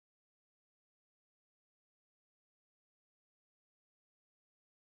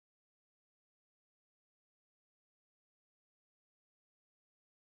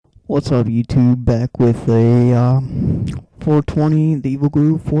What's up, YouTube? Back with a 420, the Evil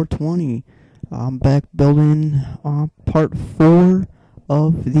Groove 420. I'm back building part 4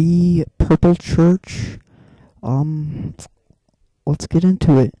 of the Purple Church. Let's get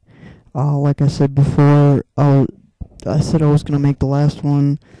into it. Like I said before, I said I was gonna make the last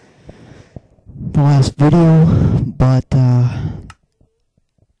video, but that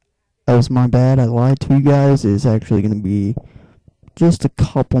was my bad. I lied to you guys. It's actually gonna be just a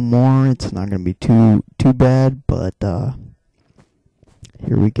couple more. It's not gonna be too bad, but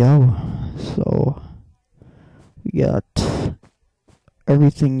here we go. So we got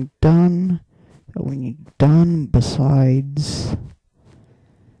everything done that we need done besides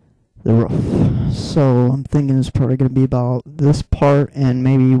the roof. So I'm thinking it's probably gonna be about this part and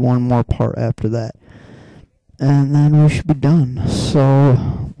maybe one more part after that, and then we should be done.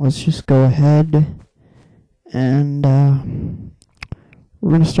 So let's just go ahead and we're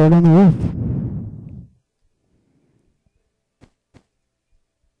going to start on the roof.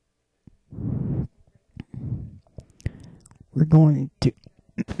 We're going to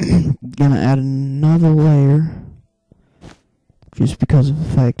add another layer just because of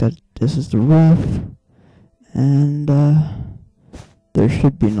the fact that this is the roof, and there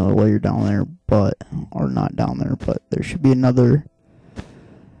should be another layer down there, or not down there, but there should be another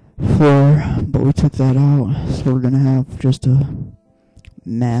floor, but we took that out, so we're going to have just a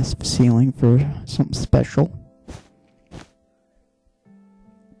massive ceiling for something special.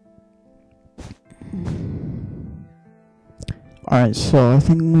 Alright, so I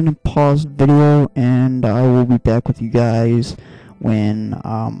think I'm going to pause the video and I will be back with you guys when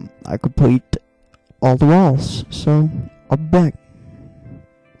I complete all the walls. So I'll be back.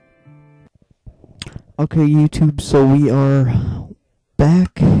 Okay, YouTube, so we are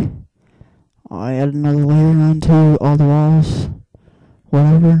back. I added another layer onto all the walls,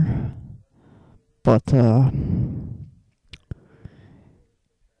 whatever, but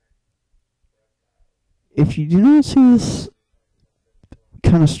if you do not see this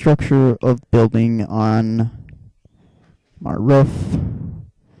kind of structure of building on my roof,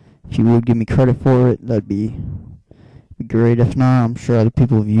 if you would give me credit for it, that'd be great. If not, I'm sure other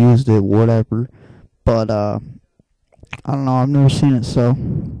people have used it, whatever, but I don't know, I've never seen it, so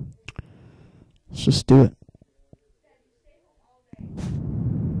let's just do it.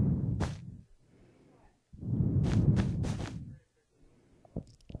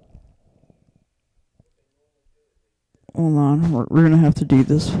 Hold on, we're gonna have to do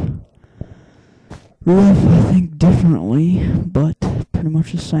this roof, I think, differently, but pretty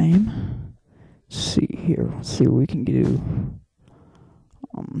much the same. Let's see here, let's see what we can do.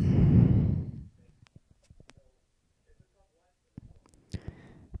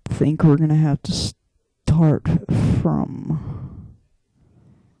 I think we're gonna have to start from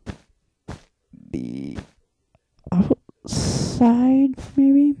the outside,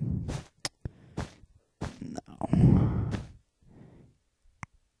 maybe? No.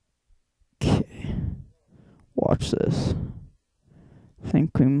 Okay. Watch this. I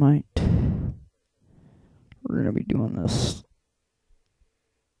think we might. We're gonna be doing this.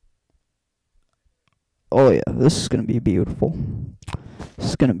 Oh yeah, this is gonna be beautiful. This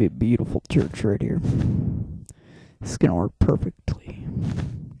is gonna be a beautiful church right here. This is gonna work perfectly.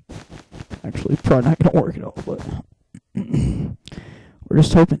 Actually, probably not gonna work at all, but we're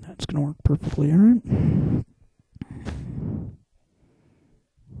just hoping that's gonna work perfectly, alright?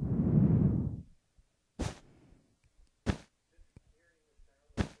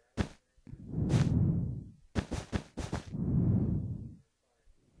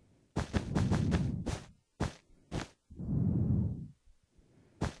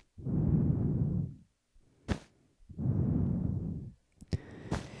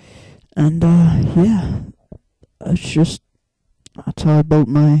 And yeah, that's how I built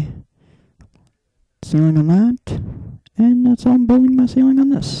my ceiling on that, and that's how I'm building my ceiling on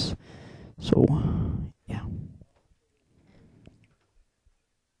this. So yeah.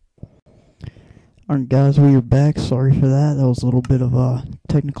 Alright guys, we are back. Sorry for that. That was a little bit of a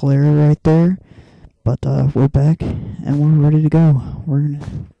technical error right there, but we're back and we're ready to go. We're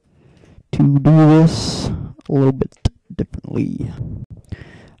gonna do this a little bit differently.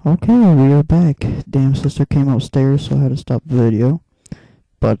 Okay, we are back. Damn sister came upstairs, so I had to stop the video.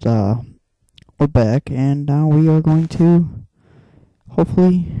 But we're back, and now we are going to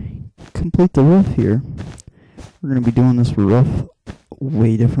hopefully complete the roof here. We're going to be doing this roof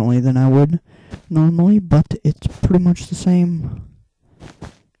way differently than I would normally, but it's pretty much the same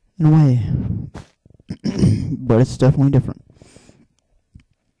in a way. But it's definitely different.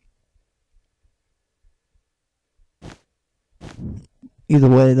 Either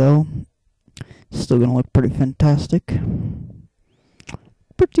way, though, still gonna look pretty fantastic.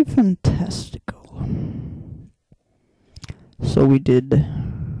 Pretty fantastical. So we did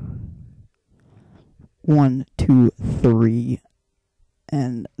 1, 2, 3,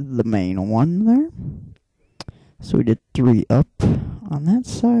 and the main one there. So we did 3 up on that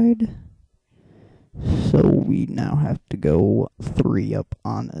side. So we now have to go 3 up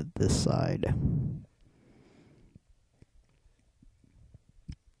on this side.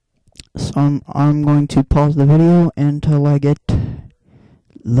 So I'm going to pause the video until I get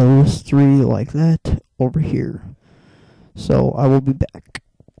those 3 like that over here. So I will be back.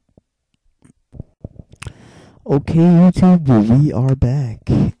 Okay, YouTube, we are back,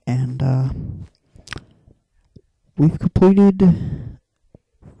 and we've completed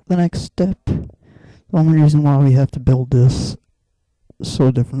the next step. The only reason why we have to build this so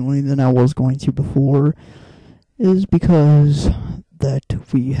differently than I was going to before is because that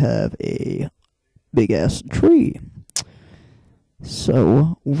we have a big ass tree.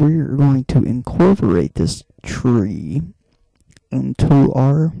 So we're going to incorporate this tree into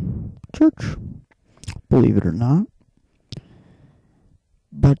our church, believe it or not.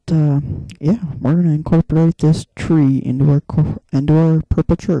 But yeah, we're gonna incorporate this tree into our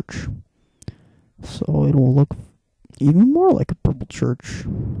purple church, so it will look even more like a purple church.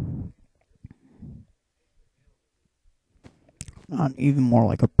 Not even more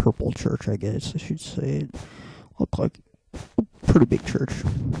like a purple church, I guess I should say. It look like a pretty big church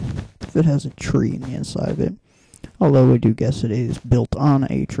if it has a tree in the inside of it. Although I do guess it is built on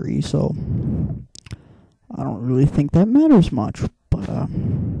a tree, so I don't really think that matters much. But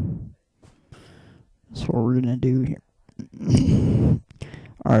that's what we're gonna do here.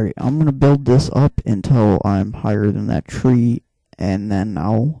 Alright, I'm gonna build this up until I'm higher than that tree, and then I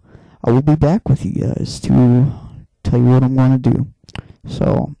will be back with you guys to tell you what I'm gonna do.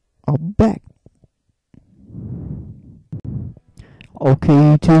 So I'll be back. Okay,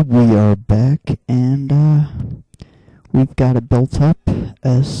 YouTube, we are back, and we've got it built up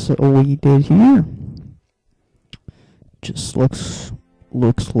as we did here. Just looks a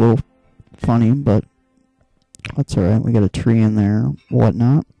little funny, but that's alright. We got a tree in there,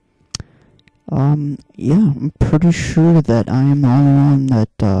 whatnot. Yeah, I'm pretty sure that I am the only one that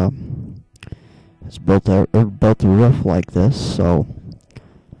has built the roof like this, so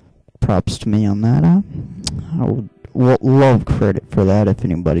props to me on that. I would love credit for that if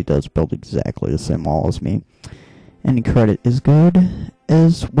anybody does build exactly the same wall as me. Any credit is good,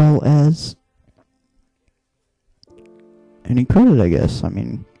 as well as any credit, I guess. I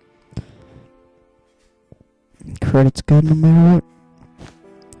mean, credit's good no matter what.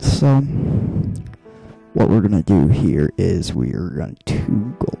 So, what we're gonna do here is we're going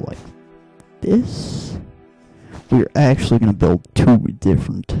to go like this. We're actually gonna build 2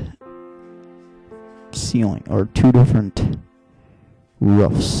 different ceiling, or 2 different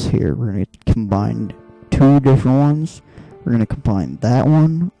roofs here. We're gonna combine 2 different ones. We're gonna combine that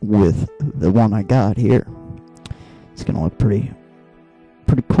one with the one I got here. It's gonna look pretty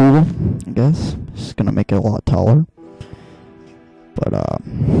cool, I guess. It's gonna make it a lot taller. But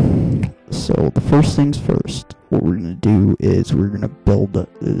so the first things first, what we're gonna do is we're gonna build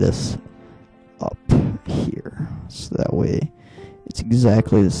this up here, so that way it's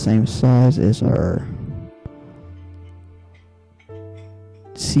exactly the same size as our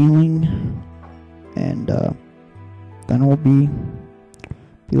ceiling, and then we'll be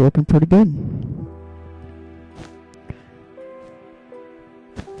looking pretty good.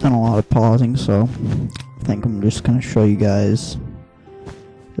 Done a lot of pausing, so I think I'm just gonna show you guys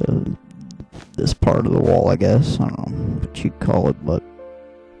this part of the wall, I guess. I don't know what you'd call it, but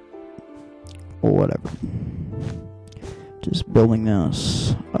or whatever. Just building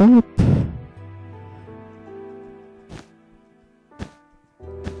this up.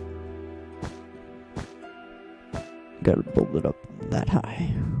 Gotta build it up that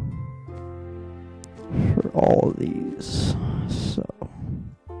high for all of these. So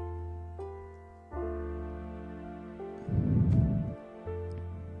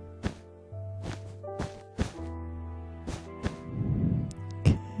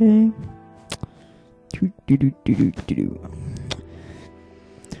okay.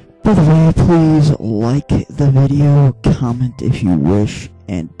 By the way, please like the video, comment if you wish,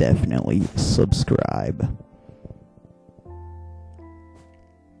 and definitely subscribe.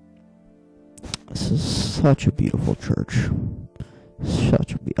 This is such a beautiful church.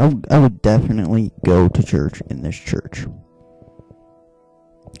 I would definitely go to church in this church.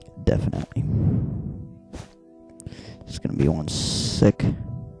 Definitely. It's gonna be one sick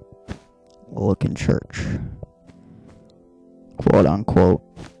looking church. quote unquote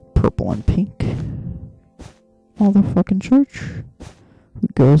purple and pink motherfucking church. Who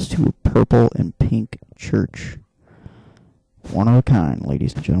goes to a purple and pink church? One of a kind,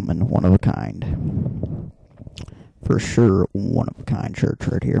 ladies and gentlemen, one of a kind. For sure, one of a kind church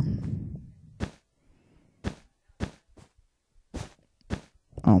right here.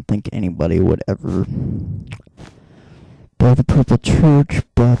 I don't think anybody would ever buy the purple church,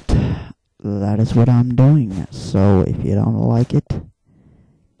 but that is what I'm doing. So if you don't like it,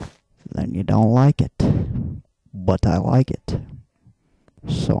 then you don't like it. But I like it.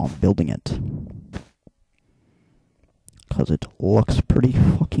 So I'm building it. Because it looks pretty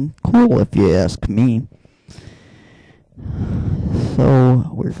fucking cool if you ask me. So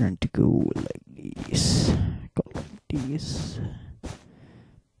we're going to go like this. Go like this.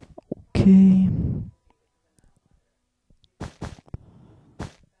 Okay.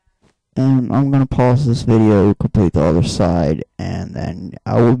 And I'm going to pause this video, complete the other side, and then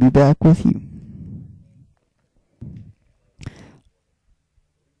I will be back with you.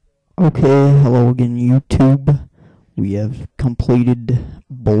 Okay, hello again YouTube. We have completed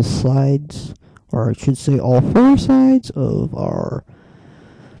both sides, or I should say all 4 sides of our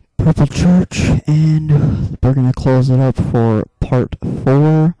purple church, and we're going to close it up for part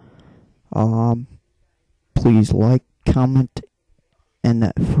 4. Please like, comment,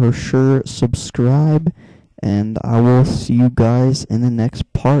 and for sure subscribe, and I will see you guys in the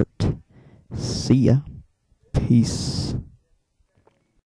next part. See ya. Peace.